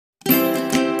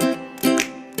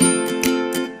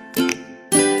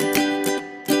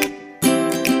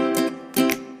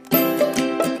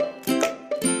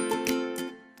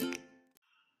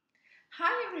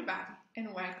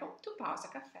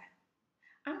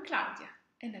I'm Claudia,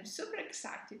 and I'm super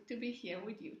excited to be here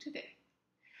with you today.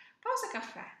 Pausa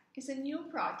Caffè is a new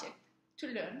project to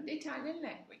learn the Italian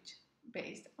language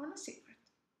based on a secret.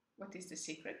 What is the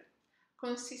secret?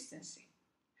 Consistency.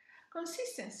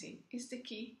 Consistency is the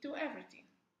key to everything.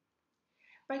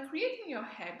 By creating your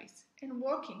habits and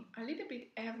working a little bit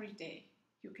every day,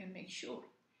 you can make sure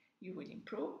you will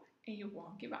improve and you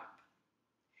won't give up.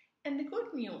 And the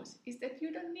good news is that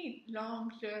you don't need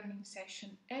long learning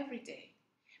sessions every day.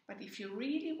 But if you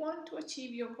really want to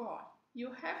achieve your goal, you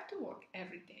have to work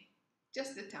every day,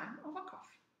 just the time of a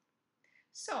coffee.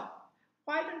 So,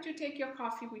 why don't you take your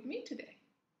coffee with me today?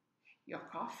 Your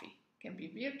coffee can be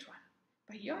virtual,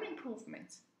 but your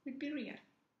improvements will be real.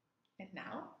 And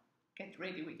now, get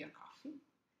ready with your coffee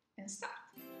and start.